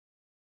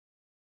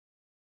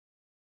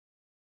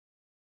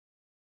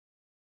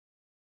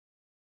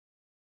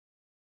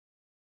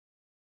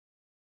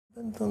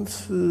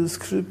Będąc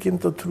skrzypkiem,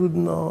 to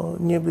trudno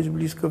nie być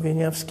blisko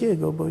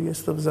Wieniawskiego, bo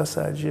jest to w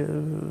zasadzie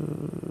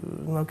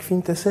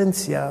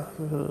kwintesencja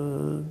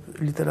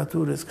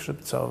literatury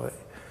skrzypcowej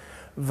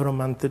w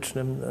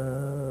romantycznym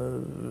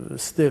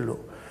stylu.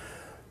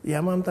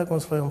 Ja mam taką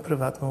swoją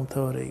prywatną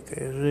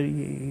teoryjkę.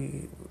 Jeżeli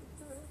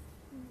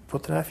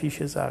potrafi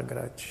się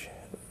zagrać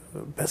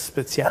bez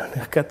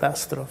specjalnych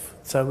katastrof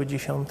cały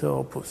 10.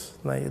 opus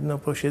na jedno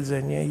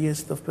posiedzenie,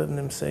 jest to w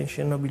pewnym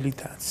sensie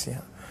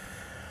nobilitacja.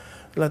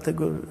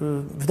 Dlatego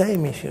wydaje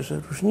mi się, że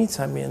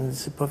różnica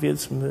między,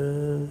 powiedzmy,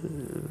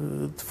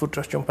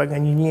 twórczością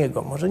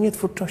Paganiniego, może nie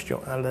twórczością,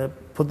 ale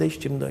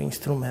podejściem do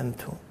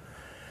instrumentu,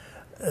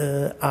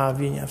 a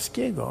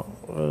Wieniawskiego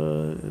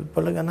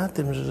polega na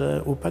tym,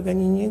 że u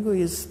Paganiniego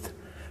jest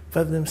w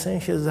pewnym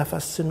sensie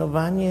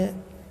zafascynowanie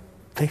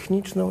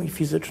techniczną i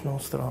fizyczną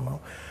stroną.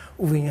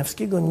 U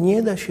Wieniawskiego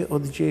nie da się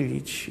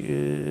oddzielić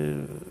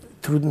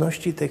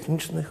trudności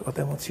technicznych od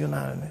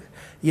emocjonalnych.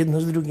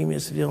 Jedno z drugim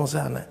jest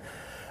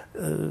związane.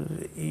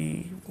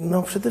 I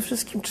przede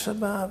wszystkim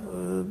trzeba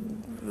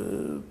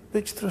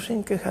być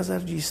troszeczkę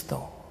hazardzistą.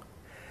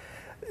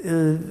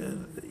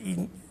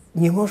 I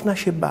nie można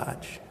się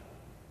bać.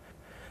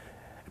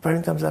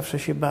 Pamiętam, zawsze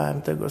się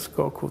bałem tego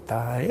skoku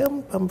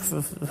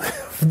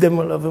w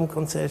demolowym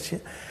koncercie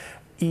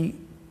i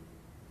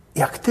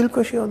jak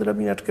tylko się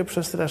odrobineczkę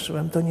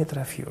przestraszyłem, to nie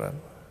trafiłem.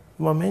 W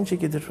momencie,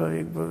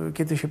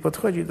 kiedy się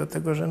podchodzi do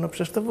tego, że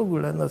przecież to w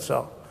ogóle,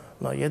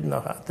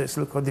 jedno H, to jest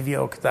tylko 2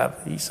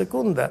 oktawy i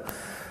sekunda.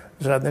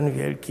 Żaden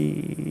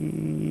wielki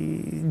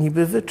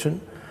niby wyczyn.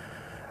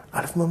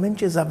 Ale w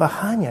momencie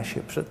zawahania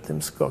się przed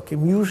tym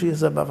skokiem już jest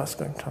zabawa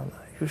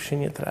skończona. Już się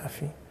nie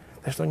trafi.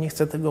 Zresztą nie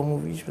chcę tego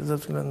mówić ze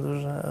względu,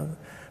 że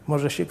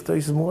może się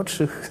ktoś z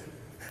młodszych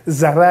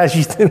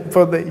zarazi tym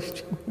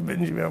podejściem.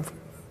 Będzie miał.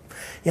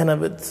 Ja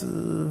nawet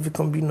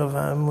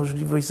wykombinowałem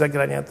możliwość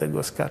zagrania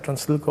tego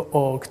skacząc tylko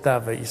o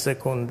oktawę i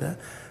sekundę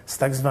z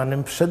tak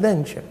zwanym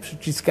przedęciem.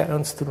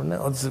 Przyciskając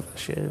strunę, odzywa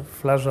się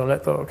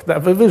flażolet o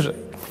oktawę wyżej.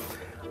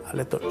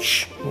 Ale to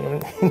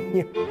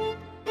nie.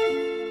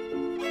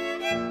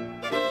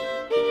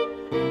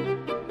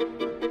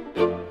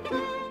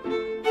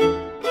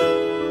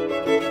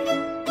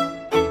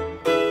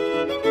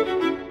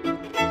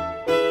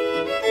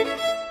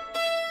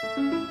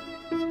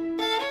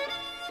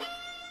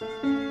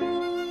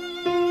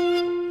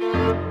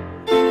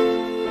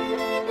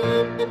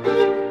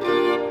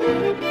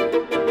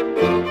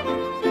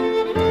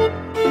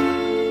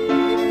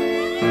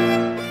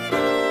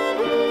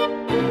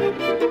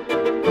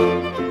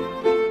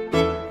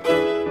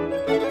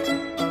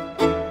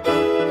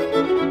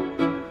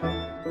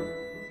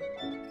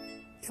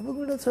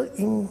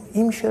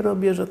 Im się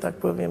robię, że tak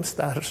powiem,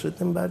 starszy,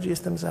 tym bardziej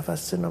jestem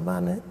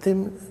zafascynowany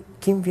tym,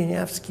 kim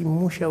Wieniawski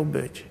musiał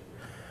być.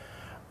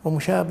 Bo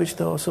musiała być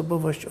to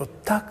osobowość o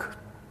tak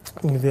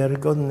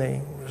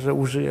niewiarygodnej, że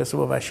użyję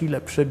słowa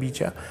sile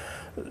przebicia,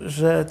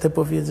 że te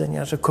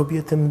powiedzenia, że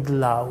kobiety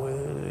mdlały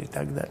i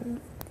tak dalej,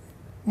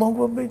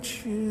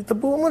 to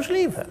było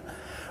możliwe.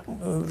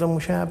 To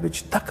musiała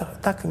być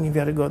tak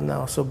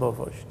niewiarygodna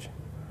osobowość.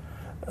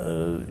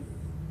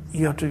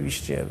 I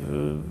oczywiście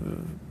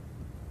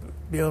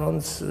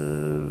biorąc,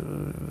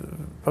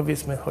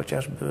 powiedzmy,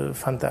 chociażby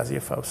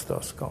fantazję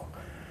faustowską.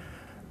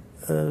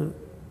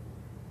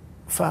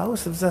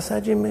 Faust, w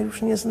zasadzie my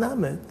już nie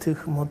znamy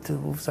tych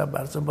motywów za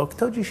bardzo, bo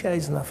kto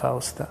dzisiaj zna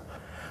Fausta?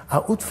 A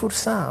utwór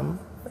sam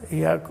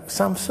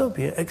w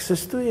sobie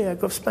egzystuje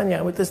jako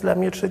wspaniały. To jest dla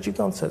mnie 3.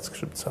 koncert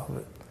skrzypcowy.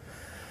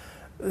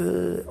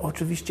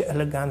 Oczywiście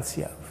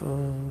elegancja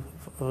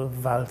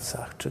w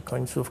walcach, czy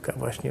końcówka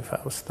właśnie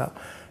Fausta,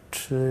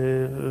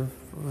 czy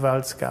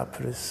walc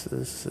kaprys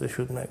z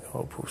 7.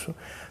 opusu.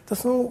 To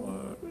są,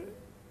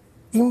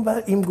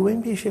 im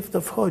głębiej się w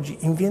to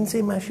wchodzi, im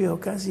więcej ma się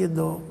okazję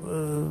do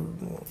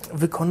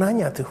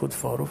wykonania tych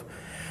utworów,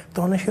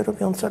 to one się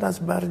robią coraz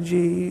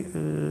bardziej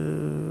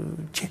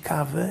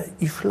ciekawe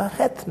i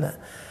szlachetne,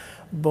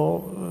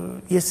 bo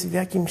jest w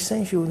jakimś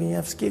sensie u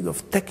Wieniawskiego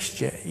w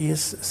tekście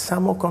jest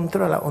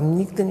samokontrola. On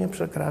nigdy nie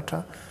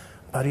przekracza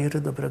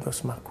bariery dobrego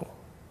smaku.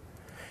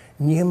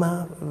 Nie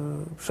ma,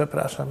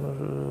 przepraszam,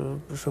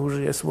 że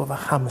użyję słowa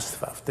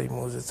chamstwa w tej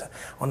muzyce.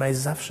 Ona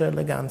jest zawsze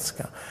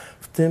elegancka.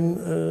 W tym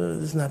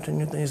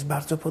znaczeniu to jest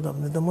bardzo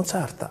podobny do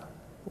Mozarta,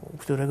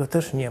 którego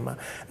też nie ma.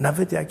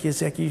 Nawet jak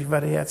jest jakiś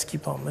wariacki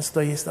pomysł,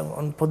 to jest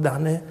on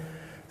podany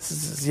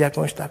z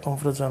jakąś taką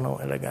wrodzoną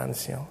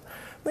elegancją.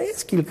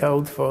 Jest kilka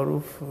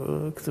utworów,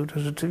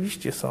 które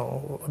rzeczywiście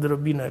są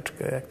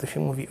odrobineczkę, jak to się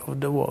mówi, off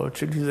the wall,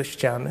 czyli ze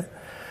ściany.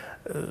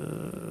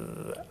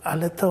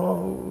 Ale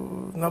to,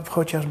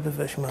 chociażby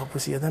weźmy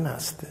opus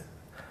 11,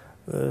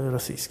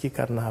 rosyjski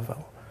karnawał.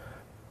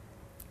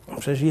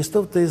 Przecież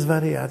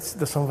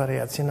to są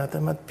wariacje na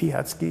temat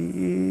pijackiej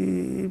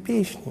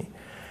pieśni.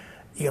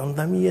 I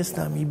on jest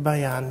tam i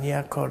bajan, i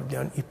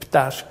akordeon, i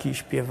ptaszki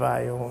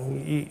śpiewają,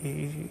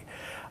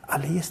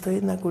 ale jest to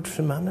jednak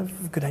utrzymane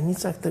w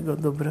granicach tego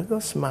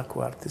dobrego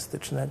smaku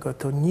artystycznego.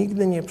 To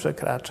nigdy nie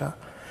przekracza.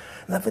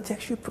 Nawet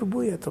jak się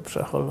próbuje to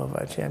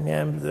przeholować. Ja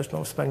miałem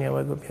zresztą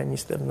wspaniałego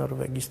pianistę w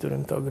Norwegii, z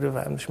którym to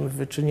ogrywałem. Myśmy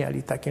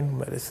wyczyniali takie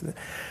numery.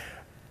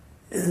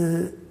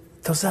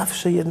 To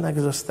zawsze jednak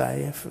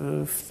zostaje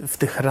w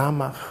tych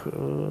ramach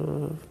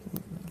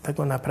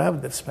tego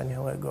naprawdę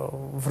wspaniałego,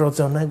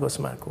 wrodzonego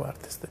smaku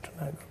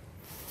artystycznego.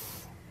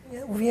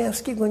 U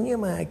Wieniawskiego nie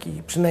ma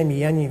jakiejś, przynajmniej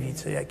ja nie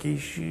widzę,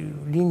 jakiejś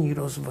linii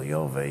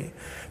rozwojowej.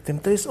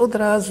 To jest od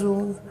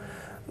razu,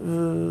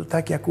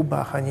 tak jak u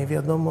Bacha, nie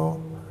wiadomo,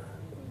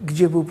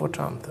 gdzie był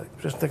początek.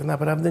 Przecież tak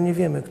naprawdę nie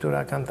wiemy,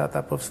 która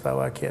kantata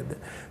powstała kiedy.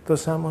 To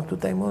samo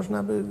tutaj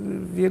można by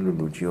wielu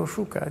ludzi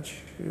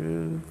oszukać,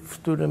 w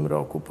którym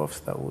roku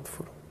powstał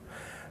utwór.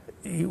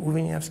 I u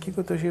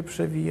Wieniawskiego to się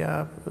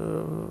przewija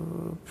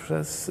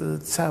przez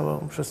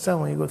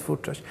całą jego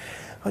twórczość.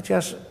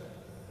 Chociaż,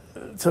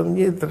 co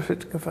mnie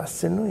troszeczkę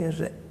fascynuje,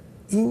 że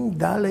im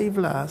dalej w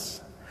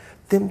las,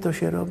 tym to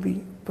się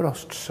robi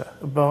prostsze,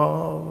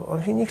 bo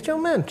on się nie chciał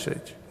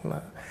męczyć.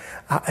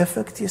 A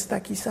efekt jest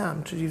taki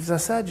sam, czyli w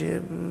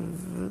zasadzie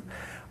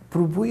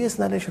próbuje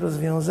znaleźć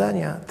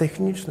rozwiązania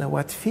techniczne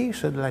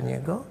łatwiejsze dla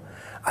niego,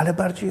 ale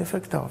bardziej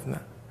efektowne.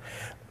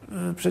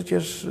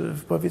 Przecież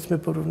powiedzmy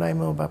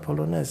porównajmy oba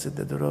polonezy,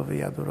 D-durowy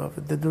i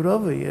A-durowy.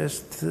 D-durowy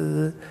jest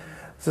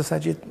w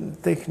zasadzie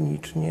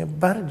technicznie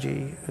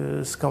bardziej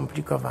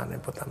skomplikowany,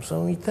 bo tam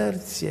są i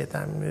tercje,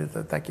 tam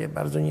takie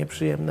bardzo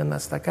nieprzyjemne na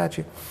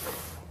stakacie,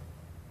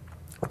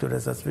 które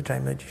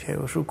zazwyczaj my dzisiaj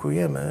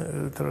oszukujemy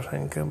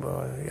troszeczkę,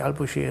 bo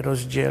albo się je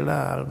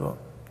rozdziela, albo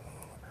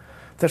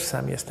też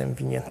sam jestem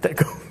winien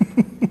tego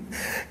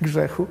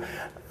grzechu.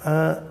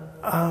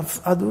 A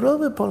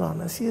A-durowy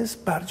polonez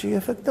jest bardziej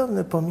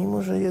efektowny,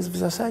 pomimo że jest w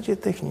zasadzie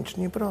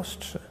technicznie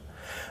prostszy.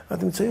 A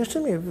tym, co jeszcze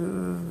mnie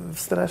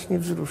strasznie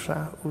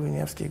wzrusza u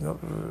Wieniawskiego,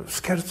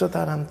 Scherzo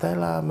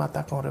Tarantella ma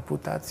taką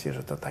reputację,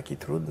 że to taki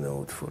trudny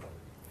utwór.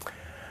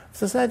 W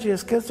zasadzie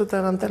Scherzo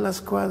Tarantella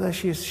składa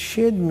się z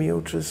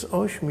 7 czy z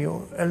 8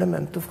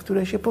 elementów,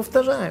 które się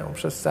powtarzają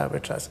przez cały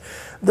czas.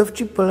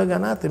 Dowcip polega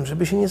na tym,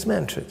 żeby się nie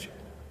zmęczyć.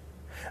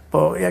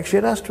 Bo jak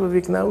się raz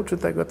człowiek nauczy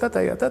tego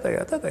tata, ja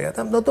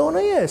tam, no to ono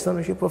jest,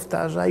 ono się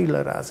powtarza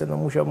ile razy. No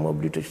musiałbym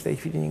obliczyć w tej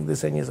chwili, nigdy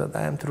sobie nie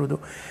zadałem trudu.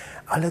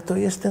 Ale to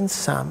jest ten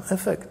sam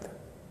efekt.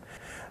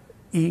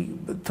 I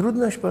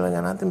trudność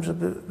polega na tym,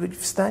 żeby być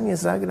w stanie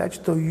zagrać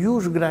to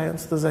już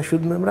grając to za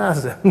 7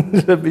 razem,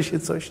 żeby się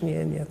coś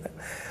nie.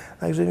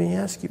 Także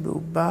Wieniawski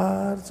był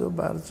bardzo,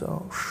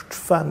 bardzo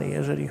szczwany,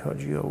 jeżeli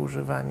chodzi o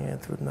używanie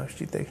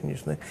trudności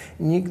technicznych.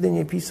 Nigdy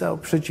nie pisał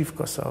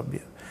przeciwko sobie.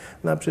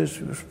 No przecież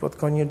już pod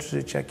koniec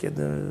życia,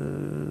 kiedy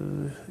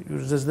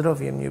już ze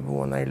zdrowiem nie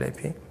było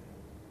najlepiej.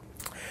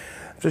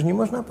 Przecież nie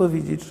można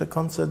powiedzieć, że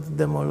koncert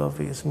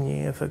demolowy jest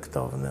mniej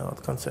efektowny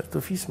od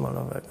koncertu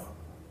fismolowego.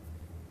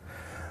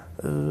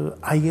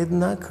 A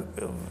jednak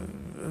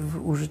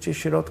użycie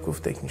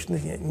środków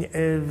technicznych.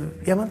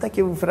 Ja mam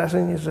takie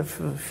wrażenie, że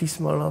w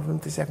fismolowym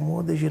to jest jak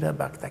młody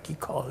źrebak, taki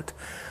kolt,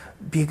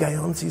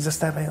 biegający i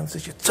zastanawiający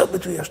się, co by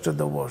tu jeszcze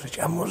dołożyć,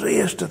 a może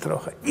jeszcze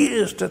trochę i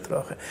jeszcze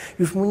trochę.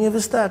 Już mu nie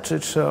wystarczy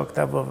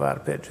 3-oktawowe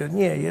arpeggio.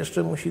 Nie,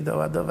 jeszcze musi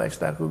doładować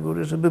tak u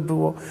góry, żeby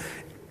było,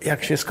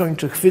 jak się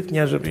skończy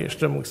chwytnia, żeby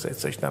jeszcze mógł sobie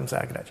coś tam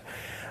zagrać.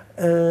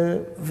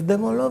 W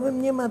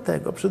demolowym nie ma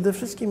tego. Przede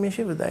wszystkim mnie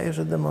się wydaje,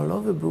 że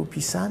demolowy był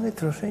pisany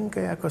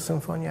troszeczkę jako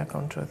symfonia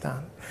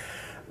concertana.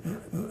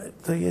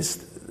 To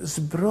jest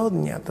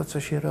zbrodnia, to co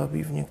się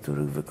robi w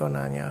niektórych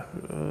wykonaniach,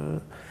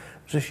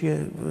 że się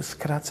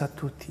skraca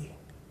tutti.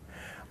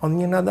 On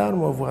nie na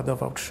darmo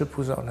władował 3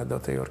 puzony do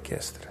tej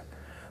orkiestry.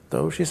 To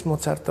już jest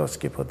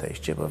mozartowskie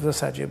podejście, bo w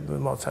zasadzie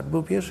Mozart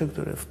był pierwszy,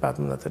 który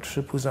wpadł na te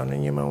 3 puzony,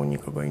 nie ma u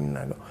nikogo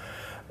innego.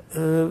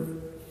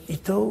 I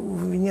to u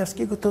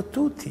Wieniawskiego to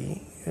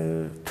tutti,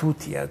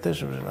 ja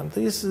też używam, to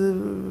jest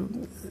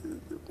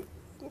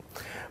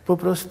po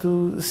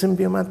prostu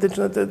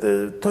symbiomatyczne,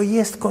 to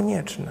jest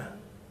konieczne.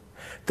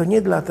 To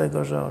nie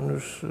dlatego, że on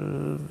już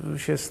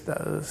się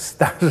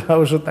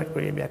starzał, że tak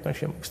powiem, jak on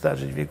się mógł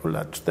starzyć w wieku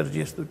lat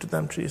 40 czy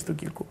tam 30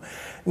 kilku.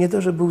 Nie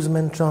to, że był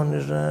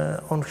zmęczony,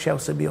 że on chciał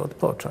sobie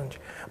odpocząć,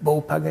 bo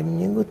u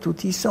Paganiniego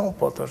tutti są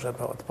po to,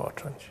 żeby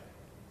odpocząć.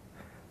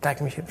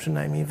 Tak mi się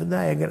przynajmniej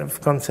wydaje, w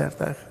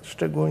koncertach,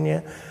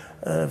 szczególnie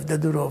w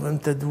D-durowym,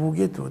 te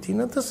długie tutti,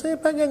 no to sobie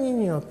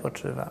Paganini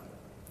odpoczywa.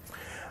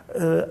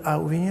 A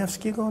u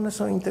Wieniawskiego one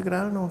są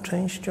integralną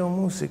częścią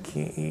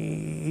muzyki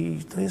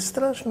i to jest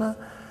straszna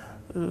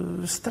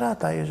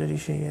strata, jeżeli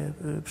się je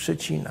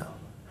przecina.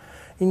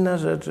 Inna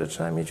rzecz, że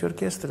trzeba mieć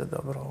orkiestrę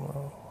dobrą.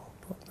 No.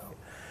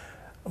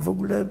 W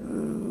ogóle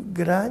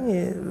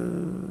granie,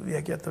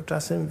 jak ja to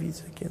czasem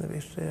widzę, kiedy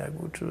jeszcze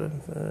jak uczyłem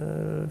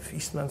w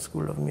Eastman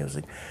School of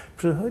Music,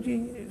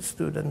 przychodzi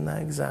student na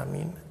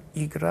egzamin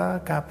i gra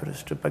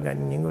kaprys czy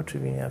Paganiniego, czy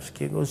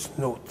Wieniawskiego z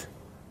nut.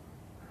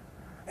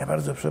 Ja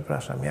bardzo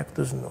przepraszam, jak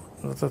to z nut?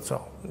 No to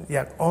co?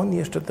 Jak on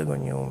jeszcze tego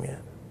nie umie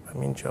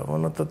pamięciowo,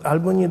 no to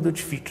albo nie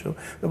doćwiczył,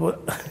 no bo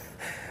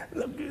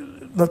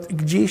no,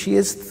 gdzieś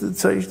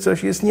jest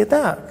coś jest nie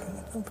tak.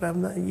 No,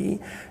 prawda? I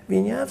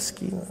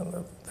Wieniawski, no,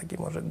 takie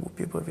może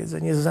głupie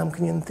powiedzenie, z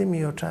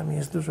zamkniętymi oczami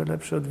jest dużo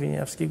lepszy od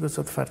Wieniawskiego z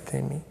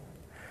otwartymi.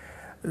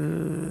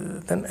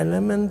 ten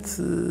element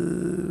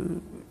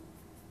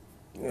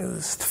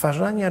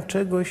stwarzania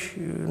czegoś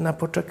na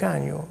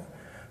poczekaniu,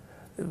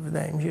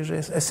 wydaje mi się, że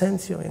jest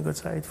esencją jego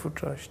całej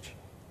twórczości.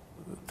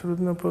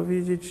 Trudno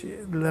powiedzieć,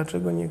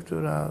 dlaczego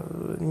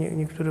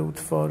niektóre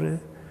utwory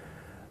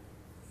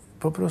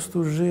po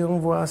prostu żyją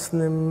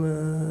własnym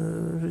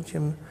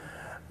życiem.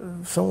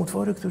 Są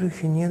utwory, których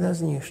się nie da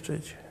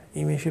zniszczyć.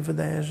 I mi się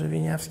wydaje, że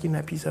Wieniawski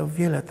napisał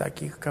wiele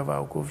takich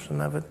kawałków, że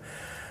nawet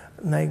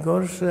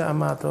najgorszy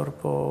amator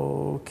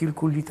po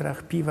kilku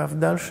litrach piwa w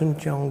dalszym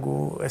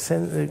ciągu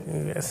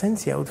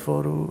esencja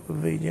utworu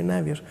wyjdzie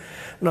na wierzch.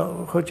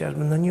 No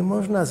chociażby, nie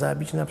można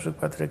zabić na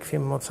przykład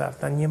Rekwiem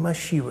Mozarta, nie ma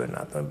siły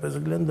na to, bez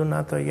względu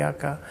na to,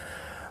 jaka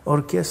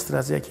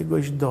orkiestra z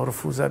jakiegoś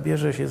dorfu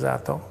zabierze się za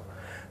to,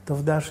 to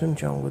w dalszym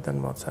ciągu ten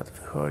Mozart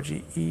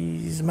wychodzi.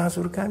 I z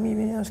mazurkami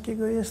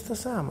Wieniawskiego jest to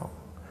samo.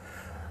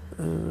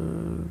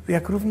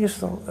 Jak również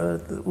są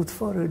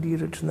utwory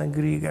liryczne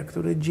Griega,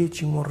 które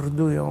dzieci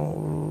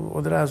mordują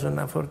od razu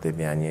na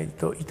fortepianie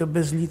i to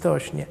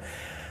bezlitośnie,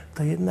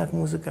 to jednak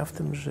muzyka w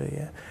tym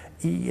żyje.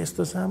 I jest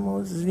to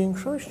samo z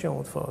większością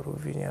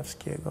utworów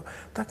Wieniawskiego.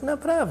 Tak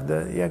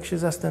naprawdę, jak się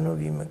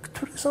zastanowimy,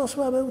 które są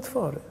słabe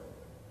utwory?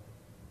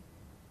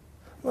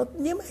 No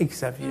nie ma ich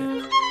za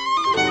wiele.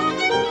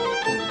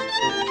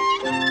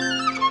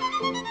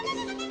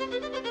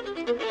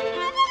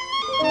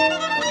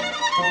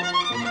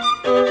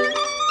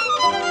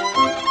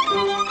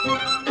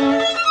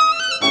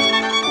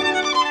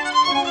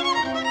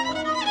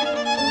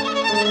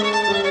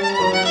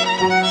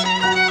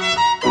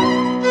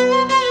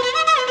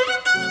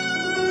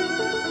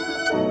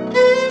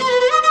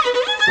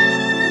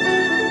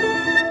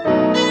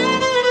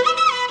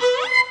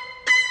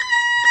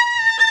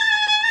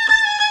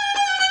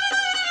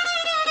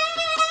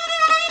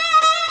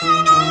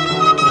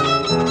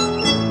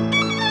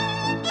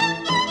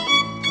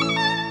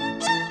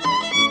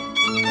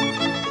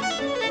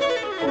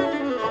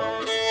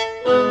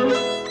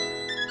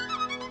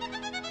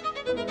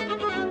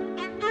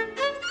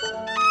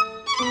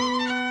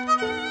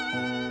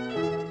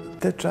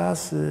 Te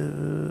czasy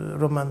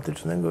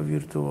romantycznego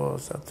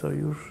wirtuoza to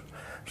już,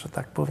 że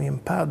tak powiem,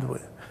 padły.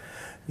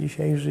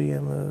 Dzisiaj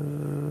żyjemy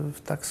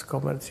w tak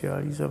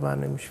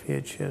skomercjalizowanym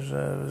świecie,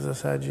 że w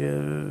zasadzie,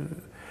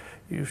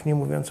 już nie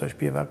mówiąc o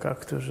śpiewakach,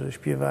 którzy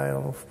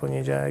śpiewają w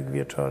poniedziałek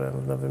wieczorem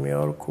w Nowym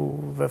Jorku,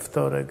 we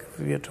wtorek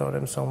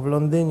wieczorem są w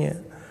Londynie,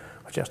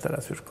 chociaż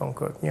teraz już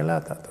Concorde nie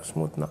lata, to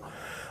smutno.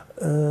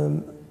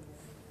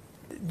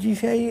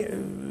 Dzisiaj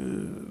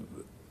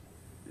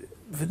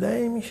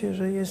wydaje mi się,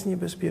 że jest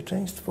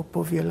niebezpieczeństwo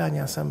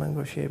powielania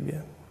samego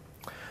siebie.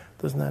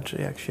 To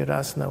znaczy, jak się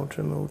raz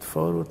nauczymy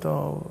utworu,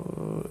 to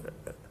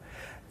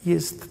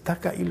jest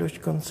taka ilość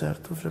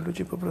koncertów, że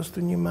ludzie po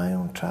prostu nie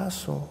mają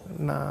czasu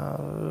na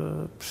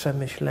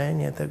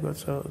przemyślenie tego,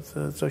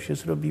 co się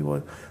zrobiło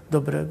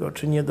dobrego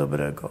czy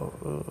niedobrego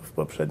w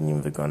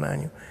poprzednim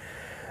wykonaniu.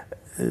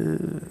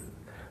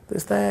 To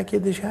jest tak, jak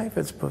kiedyś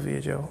Heifetz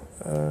powiedział,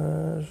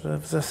 że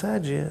w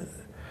zasadzie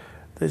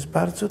to jest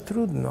bardzo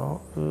trudno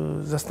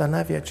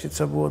zastanawiać się,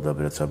 co było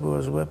dobre, co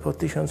było złe po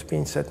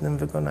 1500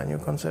 wykonaniu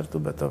koncertu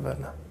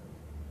Beethovena.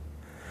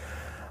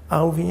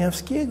 A u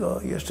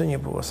Wieniawskiego jeszcze nie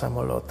było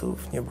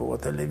samolotów, nie było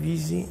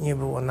telewizji, nie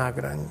było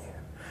nagrań,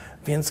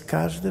 więc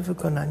każde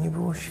wykonanie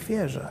było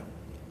świeże.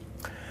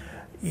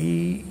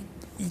 I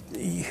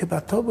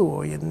chyba to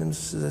było jednym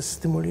ze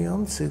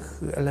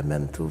stymulujących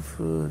elementów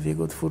w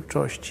jego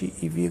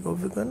twórczości i w jego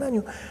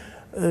wykonaniu.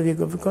 W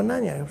jego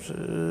wykonaniach.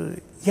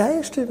 Ja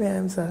jeszcze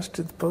miałem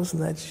zaszczyt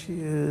poznać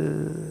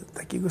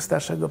takiego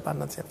starszego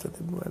pana, ja wtedy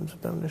byłem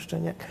zupełny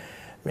szczeniak,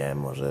 miałem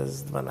może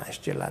z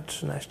 12 lat,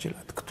 13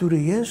 lat,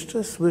 który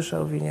jeszcze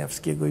słyszał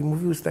Wieniawskiego i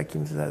mówił z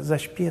takim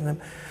zaśpiewem,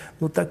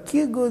 no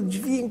takiego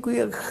dźwięku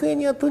jak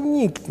Henia to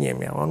nikt nie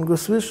miał. On go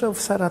słyszał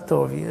w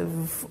Saratowie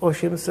w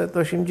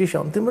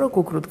 880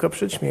 roku, krótko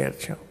przed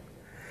śmiercią.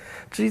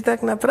 Czyli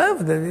tak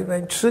naprawdę, wie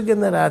pani, 3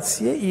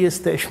 generacje i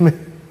jesteśmy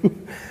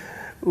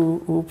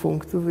u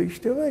punktu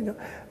wyjściowego.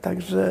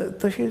 Także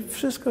to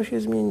wszystko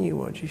się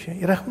zmieniło dzisiaj.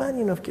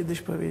 Rachmaninow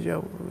kiedyś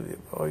powiedział,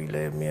 o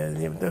ile mnie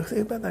nie... To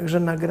chyba tak, że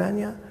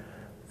nagrania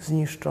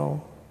zniszczą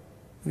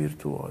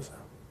wirtuoza.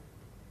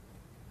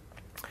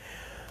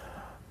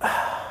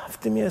 W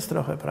tym jest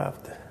trochę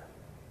prawdy.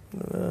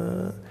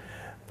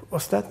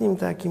 Ostatnim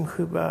takim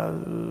chyba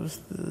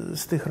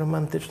z tych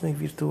romantycznych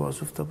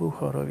wirtuozów to był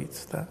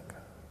Horowitz, tak?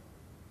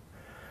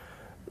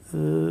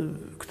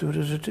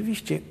 Który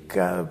rzeczywiście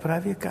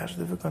prawie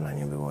każde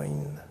wykonanie było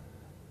inne.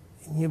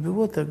 Nie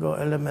było tego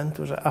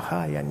elementu, że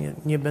aha, ja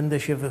nie będę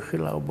się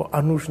wychylał, bo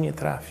a nuż nie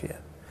trafię.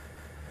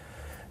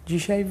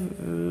 Dzisiaj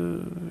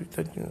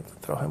to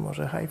trochę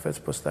może Heifetz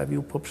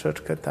postawił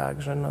poprzeczkę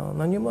tak, że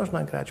no nie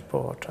można grać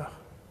po oczach.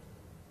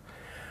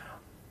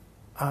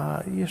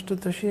 A jeszcze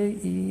to się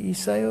i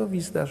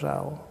Isaiowi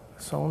zdarzało.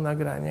 Są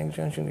nagrania,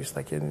 gdzie jest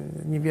takie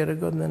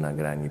niewiarygodne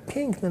nagranie,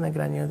 piękne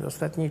nagranie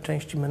ostatniej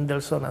części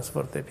Mendelssohna z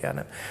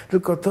fortepianem.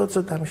 Tylko to,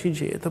 co tam się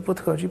dzieje, to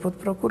podchodzi pod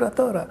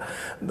prokuratora.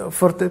 No,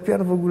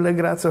 fortepian w ogóle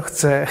gra, co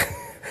chce.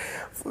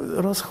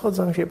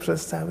 rozchodzą się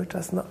przez cały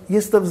czas. No,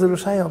 jest to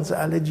wzruszające,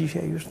 ale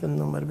dzisiaj już ten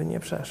numer by nie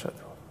przeszedł.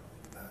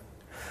 Tak.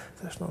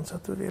 Zresztą co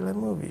tu wiele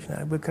mówić. No,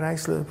 jakby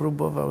Chrysler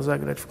próbował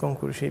zagrać w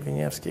konkursie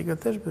Wieniawskiego,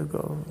 też by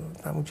go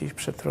tam gdzieś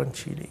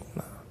przetrącili.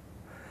 No.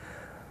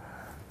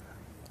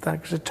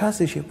 Także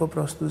czasy się po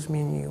prostu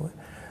zmieniły.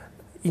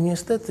 I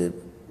niestety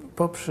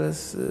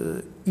poprzez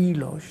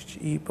ilość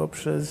i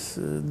poprzez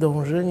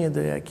dążenie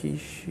do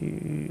jakiejś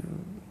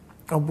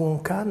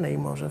obłąkanej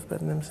może w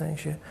pewnym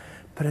sensie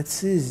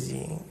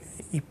precyzji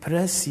i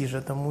presji,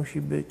 że to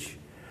musi być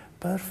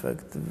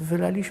perfekt,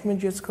 wylaliśmy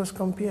dziecko z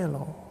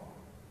kąpielą.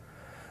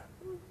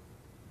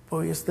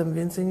 Bo jestem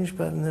więcej niż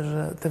pewny,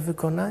 że te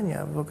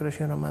wykonania w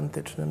okresie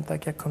romantycznym,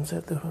 tak jak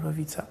koncerty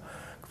Chorowica,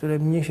 które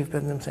mnie się w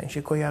pewnym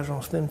sensie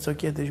kojarzą z tym, co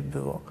kiedyś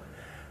było,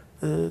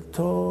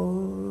 to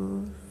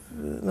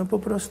no po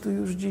prostu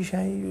już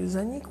dzisiaj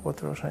zanikło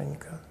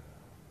troszeczkę.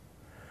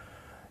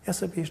 Ja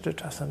sobie jeszcze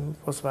czasem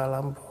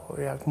pozwalam,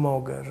 bo jak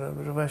mogę,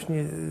 że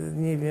właśnie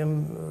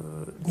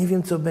nie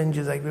wiem co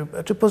będzie za chwilę.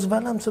 Znaczy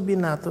pozwalam sobie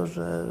na to,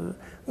 że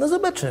no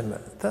zobaczymy,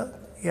 tak?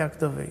 Jak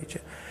to wyjdzie.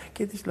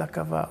 Kiedyś dla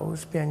kawału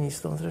z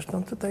pianistą,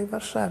 zresztą tutaj w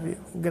Warszawie,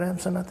 grałem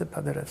sonatę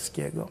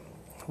Paderewskiego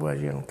w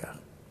Łazienkach.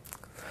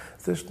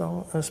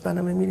 Zresztą z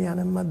panem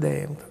Emilianem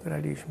Madejem to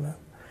graliśmy.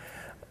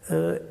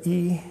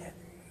 I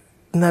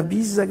na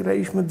bis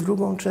zagraliśmy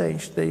drugą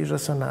część tejże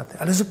sonaty,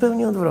 ale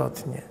zupełnie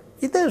odwrotnie.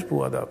 I też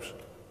było dobrze.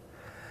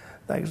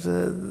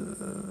 Także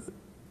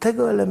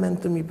tego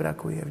elementu mi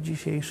brakuje w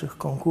dzisiejszych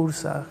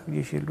konkursach,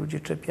 gdzie się ludzie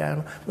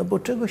czepiają. No bo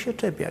czego się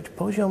czepiać?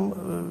 Poziom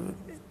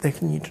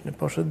techniczny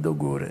poszedł do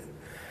góry.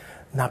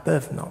 Na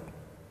pewno.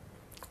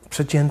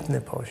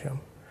 Przeciętny poziom.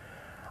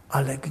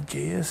 Ale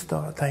gdzie jest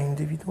ta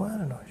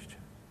indywidualność?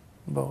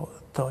 Bo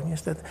to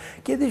niestety...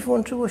 Kiedyś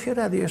włączyło się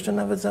radio, jeszcze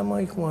nawet za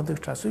moich młodych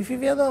czasów i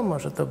wiadomo,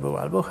 że to był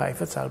albo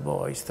Heifetz,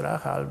 albo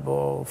Oistrach,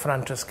 albo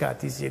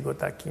Francescati z jego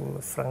takim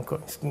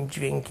frankońskim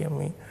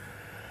dźwiękiem i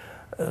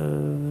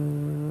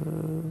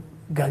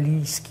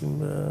galijskim.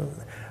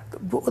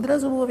 Od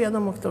razu było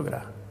wiadomo, kto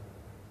gra.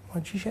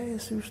 No dzisiaj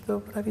jest już to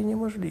prawie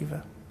niemożliwe,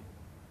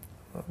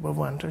 bo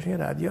włącza się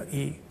radio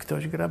i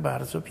ktoś gra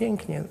bardzo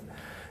pięknie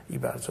i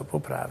bardzo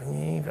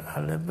poprawnie,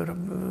 ale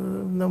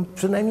no,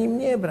 przynajmniej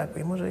mnie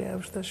brakuje. Może ja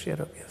już też się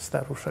robię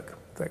staruszek.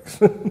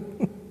 Także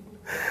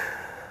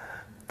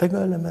tego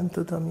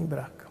elementu to mi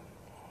brak.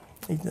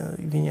 I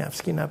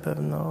Wieniawski na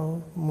pewno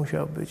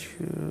musiał być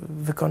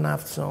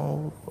wykonawcą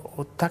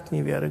o tak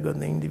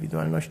niewiarygodnej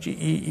indywidualności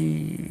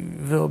i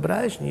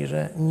wyobraźni,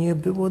 że nie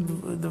było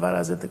dwa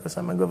razy tego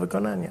samego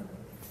wykonania.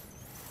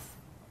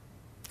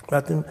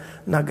 A tym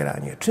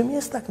nagranie. Czym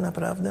jest tak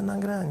naprawdę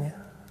nagranie?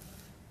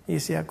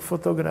 Jest jak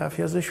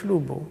fotografia ze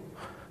ślubu.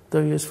 To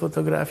jest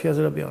fotografia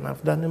zrobiona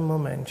w danym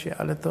momencie,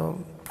 ale to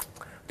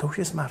już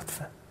jest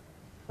martwe.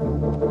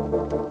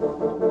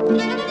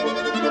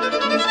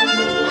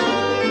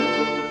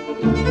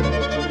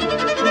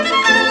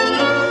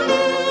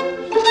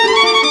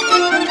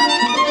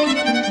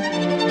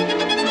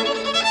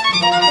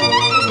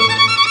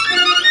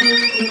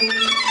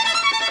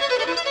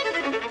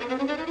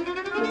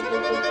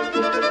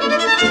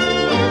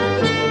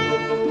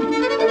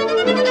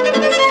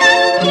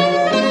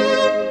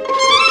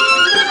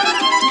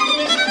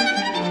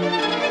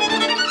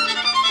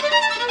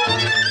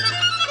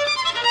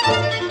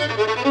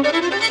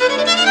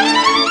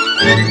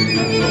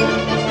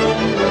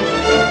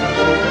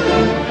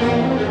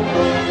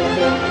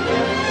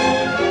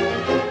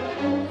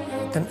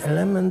 Ten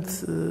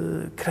element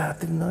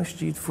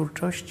kreatywności i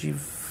twórczości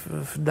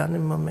w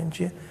danym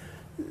momencie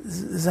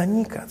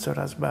zanika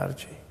coraz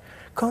bardziej.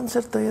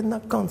 Koncert to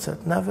jednak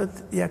koncert,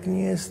 nawet jak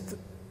nie jest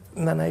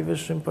na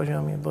najwyższym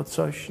poziomie, bo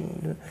coś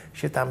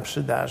się tam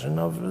przydarzy.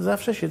 No,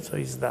 zawsze się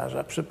coś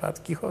zdarza,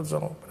 przypadki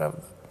chodzą,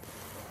 prawda?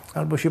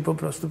 Albo się po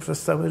prostu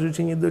przez całe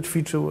życie nie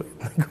doćwiczyło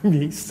jednego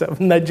miejsca w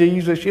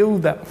nadziei, że się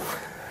uda.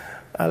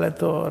 Ale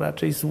to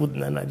raczej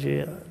złudne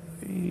nadzieje.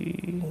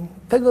 I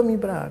tego mi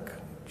brak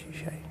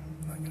dzisiaj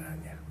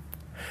nagrania.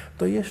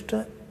 To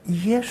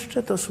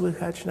jeszcze to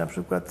słychać, na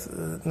przykład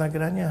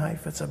nagrania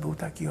Heifetza był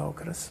taki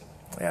okres.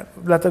 Ja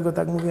dlatego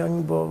tak mówię o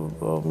nim,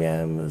 bo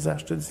miałem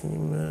zaszczyt z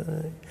nim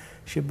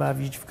się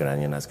bawić w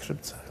granie na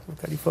skrzypcach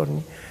w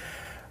Kalifornii.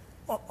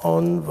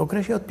 On w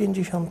okresie od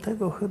 50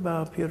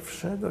 chyba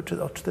pierwszego,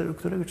 czy od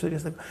którego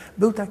 40,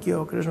 był taki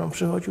okres, że on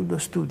przychodził do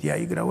studia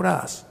i grał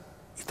raz.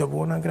 I to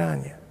było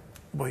nagranie,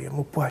 bo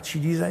jemu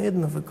płacili za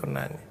jedno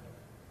wykonanie.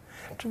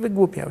 Czy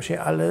wygłupiał się,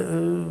 ale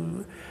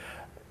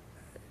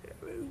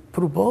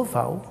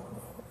próbował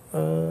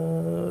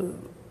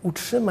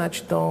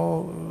utrzymać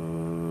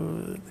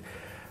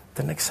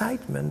ten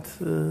excitement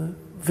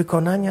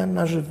wykonania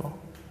na żywo.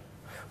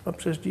 Bo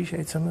przecież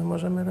dzisiaj co my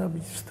możemy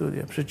robić w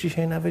studiu? Przecież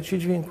dzisiaj nawet się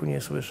dźwięku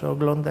nie słyszy,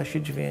 ogląda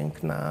się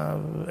dźwięk na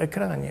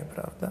ekranie,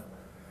 prawda?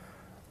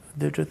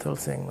 Digital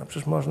thing. No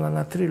przecież można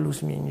na trylu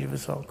zmienić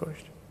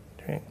wysokość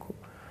dźwięku.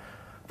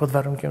 Pod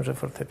warunkiem, że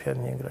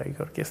fortepian nie gra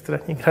i orkiestra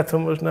nie gra, to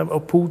można o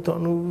pół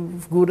tonu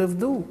w górę, w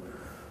dół.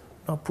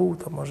 No pół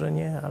to może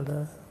nie,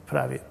 ale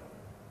prawie.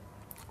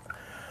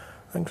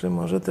 Także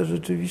może te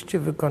rzeczywiście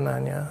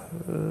wykonania,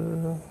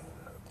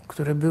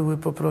 które były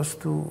po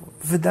prostu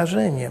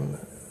wydarzeniem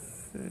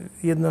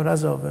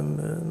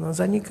jednorazowym, no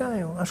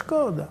zanikają, a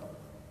szkoda.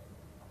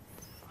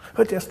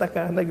 Chociaż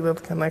taka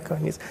anegdotka na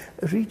koniec.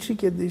 Ricci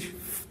kiedyś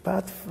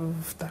wpadł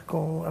w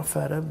taką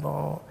aferę,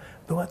 bo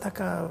była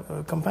taka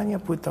kampania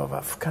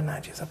płytowa w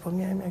Kanadzie,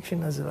 zapomniałem jak się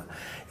nazywa.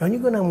 I oni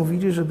go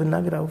namówili, żeby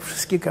nagrał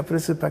wszystkie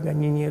kaprysy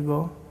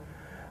Paganiniego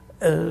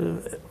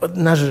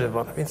na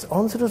żywo. No więc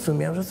on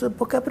zrozumiał, że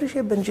po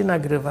kaprysie będzie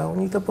nagrywał,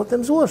 oni to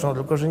potem złożą,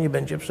 tylko że nie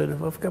będzie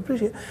przerywał w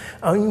kaprysie.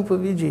 A oni mu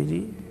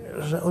powiedzieli,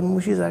 że on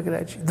musi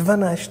zagrać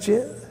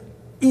 12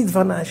 i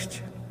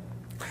 12.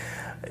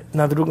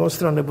 Na drugą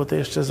stronę, bo to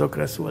jeszcze z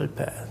okresu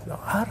LP. No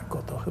Arko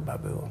to chyba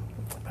było,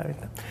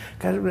 pamiętam.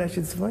 W każdym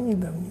razie dzwoni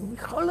do mnie, mówi,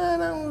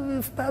 cholera,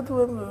 mówi,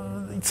 wpadłem,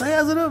 i co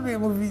ja zrobię?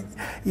 Mówi,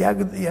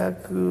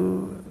 jak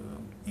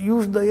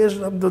już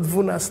dojeżdżam do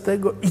 12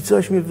 i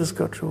coś mi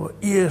wyskoczyło.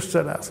 I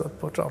jeszcze raz od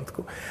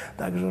początku.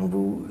 Także on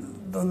był,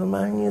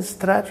 normalnie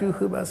stracił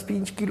chyba z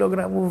 5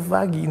 kg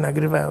wagi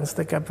nagrywając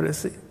te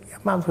kaprysy. Ja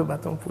mam chyba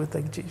tą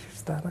płytę gdzieś w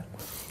Stanach.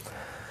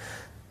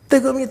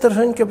 Tego mi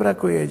troszeczkę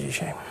brakuje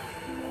dzisiaj.